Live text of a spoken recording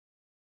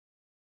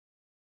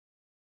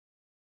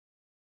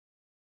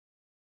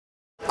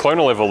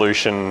clonal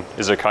evolution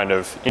is a kind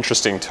of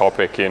interesting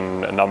topic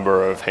in a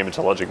number of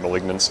hematologic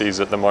malignancies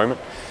at the moment.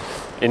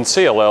 In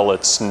CLL,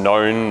 it's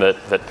known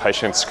that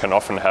patients can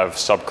often have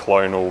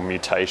subclonal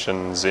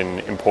mutations in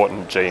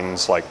important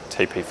genes like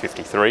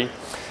TP53,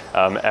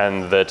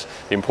 and that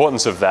the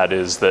importance of that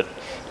is that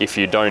if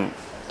you don't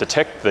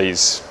detect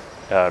these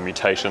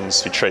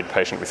mutations, you treat a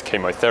patient with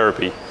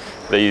chemotherapy,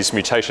 these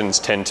mutations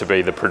tend to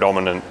be the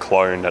predominant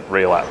clone at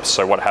relapse.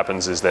 So what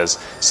happens is there's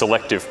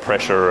selective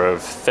pressure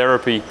of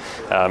therapy.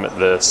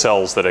 The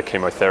cells that are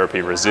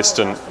chemotherapy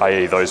resistant,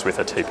 i.e. those with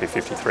a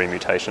TP53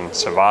 mutation,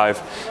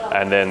 survive,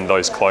 and then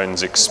those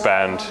clones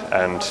expand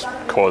and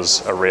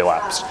cause a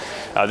relapse.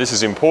 This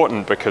is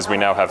important because we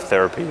now have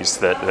therapies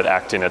that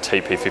act in a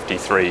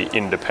TP53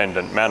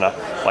 independent manner,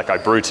 like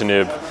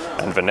Ibrutinib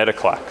and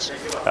Venetoclax.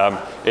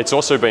 It's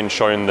also been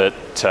shown that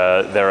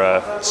there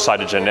are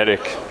cytogenetic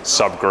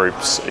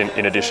subgroups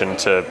in addition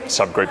to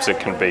subgroups that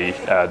can be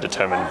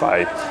determined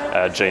by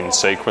gene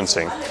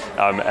sequencing,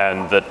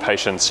 and that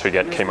patients who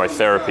get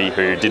chemotherapy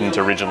who didn't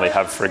originally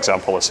have, for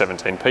example, a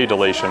 17p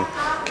deletion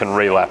can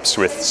relapse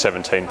with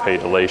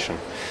 17p deletion.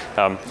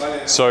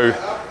 So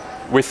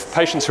with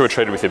patients who are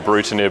treated with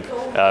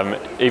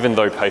Ibrutinib, even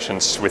though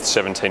patients with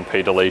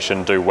 17p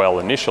deletion do well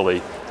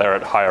initially, they're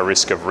at higher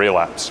risk of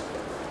relapse.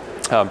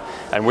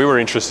 And we were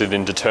interested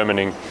in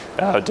determining,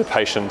 do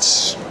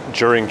patients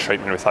during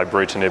treatment with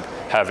Ibrutinib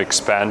have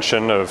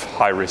expansion of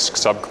high-risk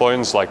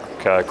subclones,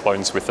 like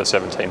clones with a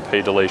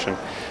 17p deletion,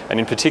 and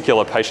in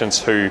particular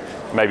patients who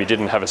maybe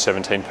didn't have a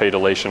 17p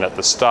deletion at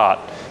the start,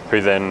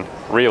 who then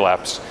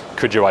relapsed,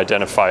 could you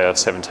identify a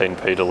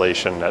 17p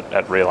deletion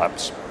at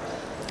relapse?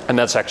 And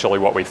that's actually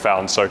what we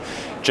found. So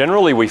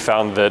generally we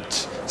found that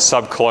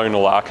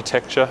subclonal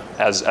architecture,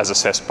 as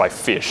assessed by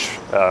FISH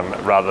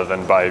rather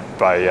than by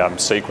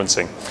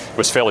sequencing,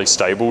 was fairly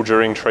stable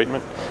during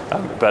treatment.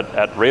 But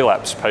at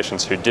relapse,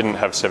 patients who didn't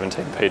have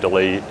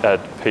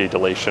 17p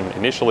deletion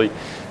initially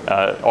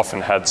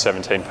often had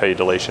 17p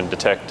deletion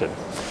detected.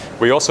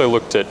 We also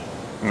looked at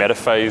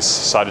metaphase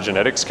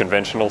cytogenetics,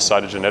 conventional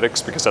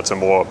cytogenetics, because that's a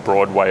more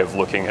broad way of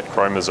looking at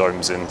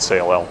chromosomes in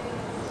CLL.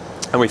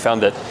 And we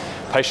found that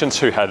patients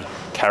who had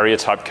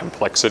karyotype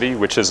complexity,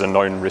 which is a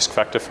known risk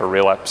factor for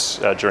relapse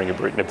during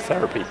Ibrutinib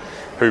therapy,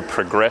 who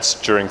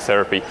progressed during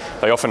therapy,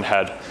 they often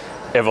had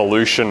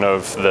evolution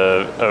of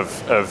the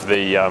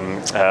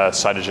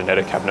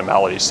cytogenetic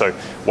abnormalities. So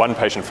one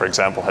patient, for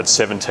example, had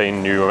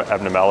 17 new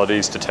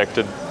abnormalities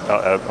detected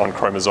on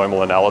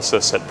chromosomal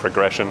analysis at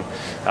progression,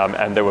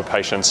 and there were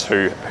patients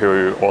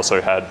who also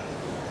had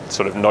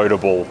sort of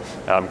notable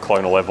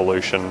clonal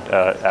evolution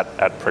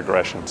at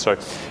progression. So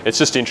it's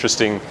just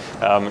interesting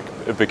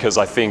because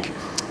I think,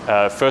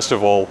 first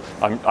of all,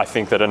 I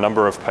think that a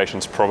number of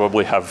patients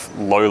probably have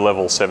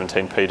low-level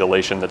 17p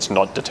deletion that's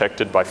not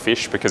detected by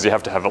FISH, because you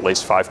have to have at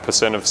least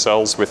 5% of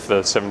cells with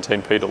the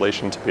 17p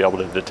deletion to be able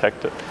to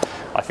detect it.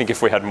 I think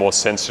if we had more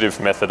sensitive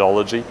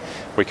methodology,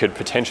 we could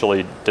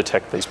potentially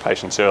detect these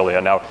patients earlier.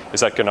 Now,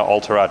 is that going to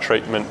alter our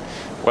treatment?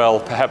 Well,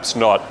 perhaps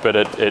not, but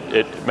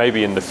it may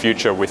be in the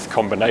future with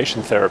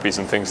combination therapies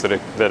and things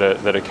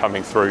that are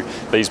coming through.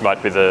 These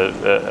might be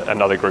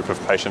another group of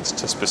patients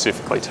to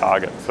specifically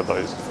target for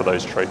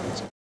those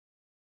treatments.